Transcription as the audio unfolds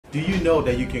Do you know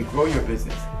that you can grow your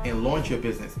business and launch your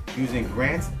business using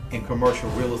grants and commercial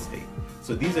real estate?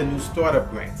 So these are new startup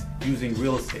grants using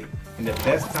real estate, and the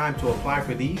best time to apply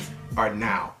for these are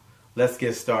now. Let's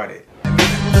get started.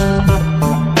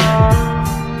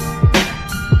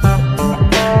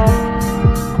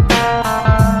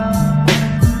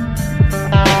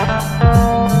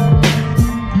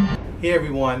 Hey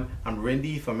everyone, I'm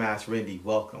Rinde from AskRinde.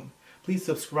 Welcome. Please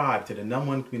subscribe to the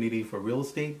 #1 community for real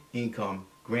estate, income,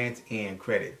 grants, and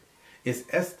credit. It's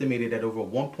estimated that over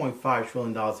 $1.5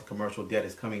 trillion in commercial debt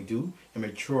is coming due and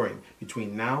maturing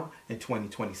between now and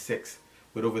 2026,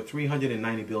 with over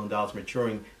 $390 billion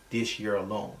maturing this year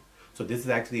alone. So this is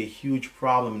actually a huge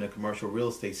problem in the commercial real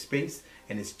estate space,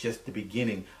 and it's just the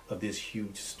beginning of this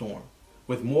huge storm.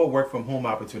 With more work from home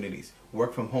opportunities,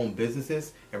 work from home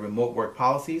businesses, and remote work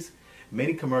policies,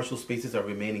 many commercial spaces are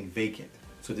remaining vacant.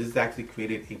 So this has actually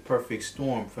created a perfect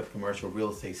storm for the commercial real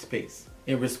estate space.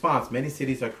 In response, many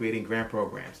cities are creating grant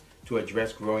programs to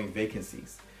address growing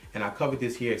vacancies. And I covered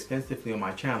this here extensively on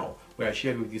my channel, where I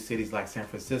shared with you cities like San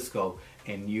Francisco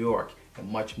and New York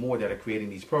and much more that are creating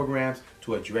these programs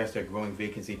to address their growing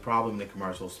vacancy problem in the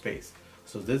commercial space.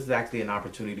 So this is actually an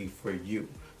opportunity for you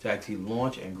to actually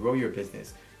launch and grow your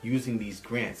business using these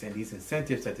grants and these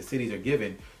incentives that the cities are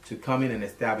given to come in and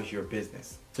establish your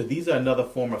business. So these are another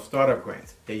form of startup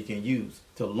grants that you can use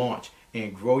to launch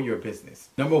and grow your business.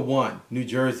 Number 1, New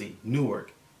Jersey,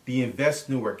 Newark. The Invest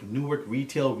Newark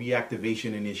Retail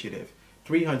Reactivation Initiative,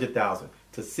 $300,000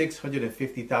 to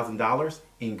 $650,000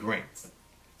 in grants.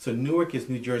 So Newark is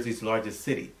New Jersey's largest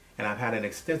city, and I've had an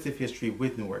extensive history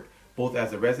with Newark, both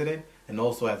as a resident and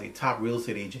also as a top real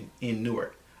estate agent in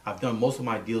Newark. I've done most of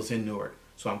my deals in Newark,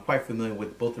 so I'm quite familiar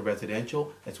with both the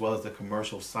residential as well as the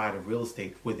commercial side of real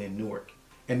estate within Newark.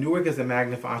 And Newark is a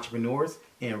magnet for entrepreneurs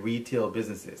and retail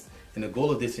businesses. And the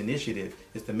goal of this initiative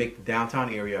is to make the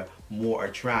downtown area more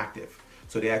attractive.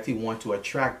 So they actually want to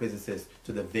attract businesses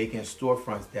to the vacant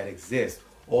storefronts that exist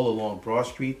all along Broad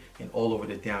Street and all over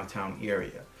the downtown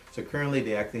area. So currently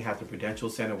they actually have the Prudential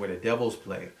Center where the Devils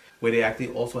play, where they actually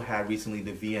also had recently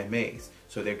the VMAs.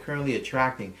 So they're currently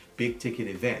attracting big ticket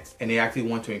events, and they actually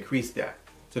want to increase that.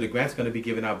 So the grant's going to be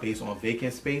given out based on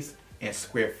vacant space and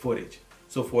square footage.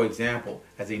 So for example,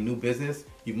 as a new business,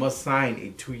 you must sign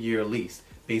a 2-year lease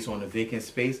based on a vacant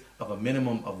space of a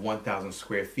minimum of 1,000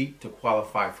 square feet to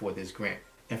qualify for this grant.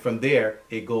 And from there,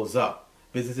 it goes up.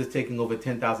 Businesses taking over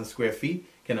 10,000 square feet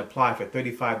can apply for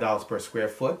 $35 per square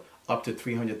foot up to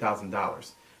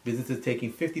 $300,000. Businesses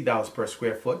taking $50 per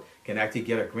square foot can actually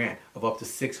get a grant of up to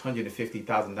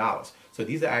 $650,000. So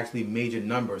these are actually major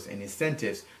numbers and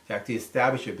incentives to actually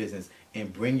establish your business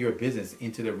and bring your business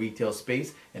into the retail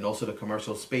space and also the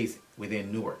commercial space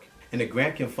within Newark. And the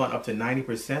grant can fund up to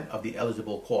 90% of the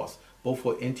eligible costs, both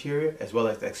for interior as well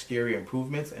as exterior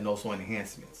improvements and also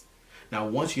enhancements. Now,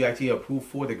 once you actually approve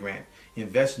for the grant,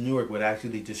 Invest Newark would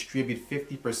actually distribute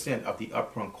 50% of the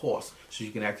upfront costs, so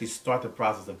you can actually start the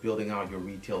process of building out your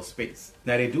retail space.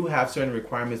 Now, they do have certain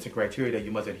requirements and criteria that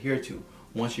you must adhere to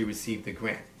once you receive the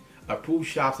grant. Approved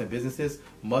shops and businesses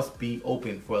must be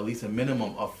open for at least a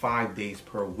minimum of 5 days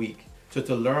per week. So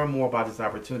to learn more about this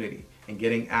opportunity and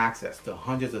getting access to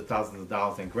hundreds of thousands of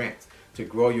dollars in grants to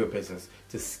grow your business,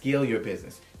 to scale your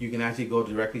business, you can actually go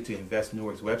directly to Invest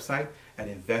Newark's website at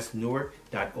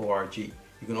investnewark.org. You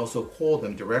can also call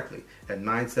them directly at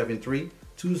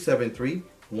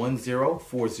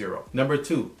 973-273-1040. Number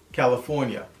 2,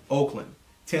 California, Oakland,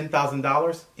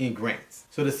 $10,000 in grants.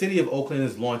 So the city of Oakland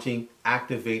is launching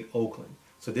Activate Oakland.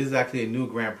 So this is actually a new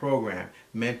grant program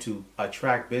meant to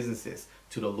attract businesses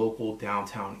to the local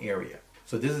downtown area.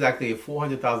 So this is actually a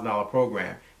 $400,000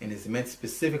 program, and is meant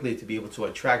specifically to be able to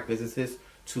attract businesses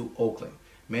to Oakland.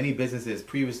 Many businesses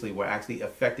previously were actually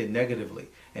affected negatively,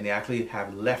 and they actually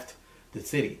have left the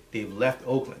city. They've left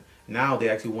Oakland. Now they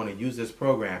actually want to use this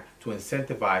program to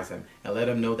incentivize them and let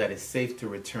them know that it's safe to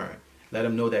return. Let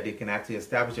them know that they can actually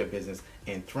establish their business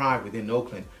and thrive within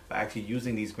Oakland by actually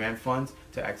using these grant funds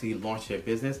to actually launch their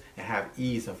business and have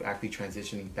ease of actually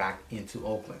transitioning back into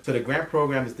Oakland. So the grant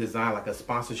program is designed like a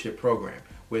sponsorship program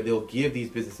where they'll give these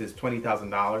businesses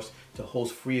 $20,000 to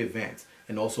host free events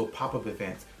and also pop-up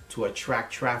events to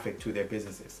attract traffic to their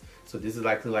businesses. So this is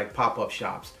likely like pop-up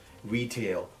shops,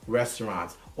 retail,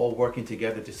 restaurants, all working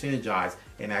together to synergize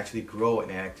and actually grow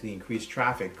and actually increase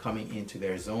traffic coming into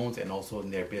their zones and also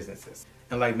in their businesses.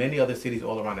 And like many other cities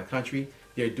all around the country,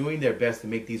 they're doing their best to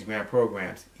make these grant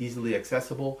programs easily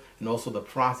accessible and also the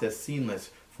process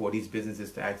seamless for these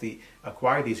businesses to actually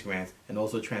acquire these grants and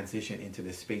also transition into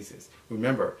the spaces.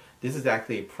 Remember, this is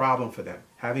actually a problem for them.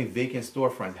 Having vacant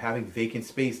storefronts, having vacant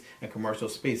space and commercial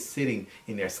space sitting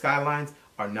in their skylines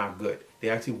are not good. They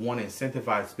actually want to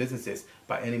incentivize businesses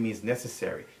by any means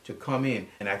necessary to come in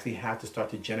and actually have to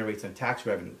start to generate some tax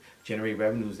revenue, generate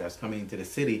revenues that's coming into the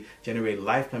city, generate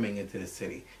life coming into the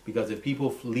city. Because if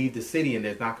people leave the city and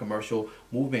there's not commercial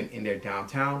movement in their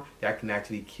downtown, that can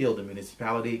actually kill the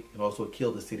municipality and also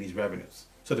kill the city's revenues.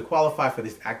 So to qualify for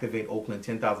this Activate Oakland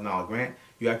 $10,000 grant,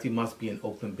 you actually must be an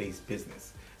Oakland-based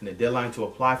business. And the deadline to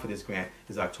apply for this grant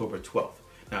is October 12th.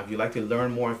 Now, if you'd like to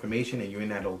learn more information and you're in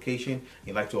that location, and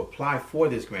you'd like to apply for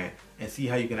this grant and see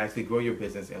how you can actually grow your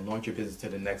business and launch your business to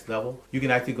the next level, you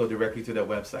can actually go directly to their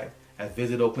website at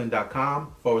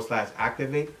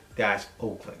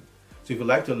visitoakland.com/activate-Oakland. So if you'd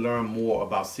like to learn more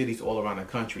about cities all around the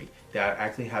country that are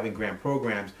actually having grant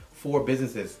programs for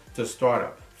businesses to start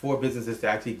up, for businesses to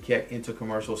actually get into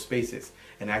commercial spaces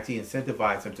and actually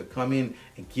incentivize them to come in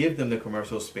and give them the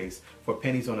commercial space for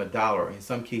pennies on a dollar, in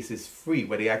some cases free,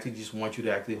 where they actually just want you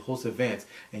to actually host events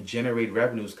and generate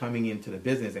revenues coming into the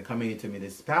business and coming into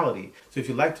municipality. So if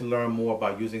you'd like to learn more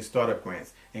about using startup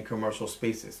grants and commercial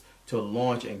spaces to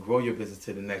launch and grow your business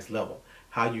to the next level,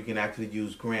 how you can actually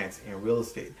use grants in real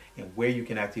estate and where you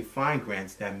can actually find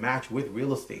grants that match with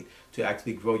real estate to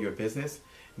actually grow your business,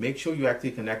 make sure you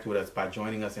actually connect with us by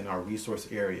joining us in our resource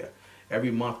area.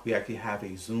 Every month we actually have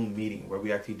a Zoom meeting where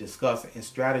we actually discuss and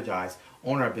strategize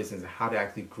on our business and how to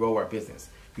actually grow our business.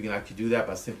 You can actually do that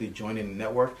by simply joining the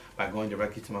network by going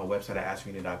directly to my website at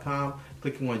AskRinde.com,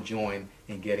 clicking on join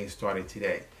and getting started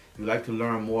today. If you'd like to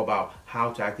learn more about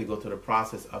how to actually go through the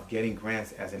process of getting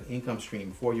grants as an income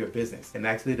stream for your business and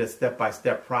actually the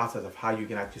step-by-step process of how you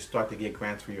can actually start to get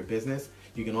grants for your business,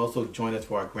 you can also join us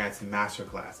for our Grants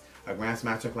Masterclass. Our Grants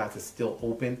Masterclass is still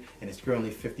open and it's currently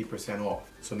 50%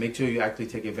 off. So make sure you actually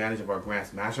take advantage of our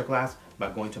Grants Masterclass by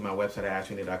going to my website at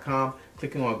AskRinde.com,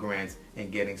 clicking on grants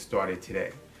and getting started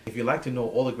today. If you'd like to know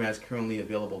all the grants currently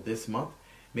available this month,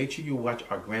 make sure you watch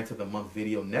our Grants of the Month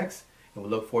video next, and we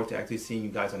look forward to actually seeing you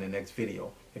guys on the next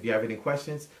video. If you have any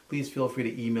questions, please feel free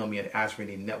to email me at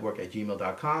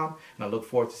AskRindeNetwork@gmail.com, and I look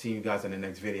forward to seeing you guys on the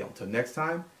next video. Until next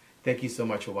time, thank you so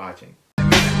much for watching.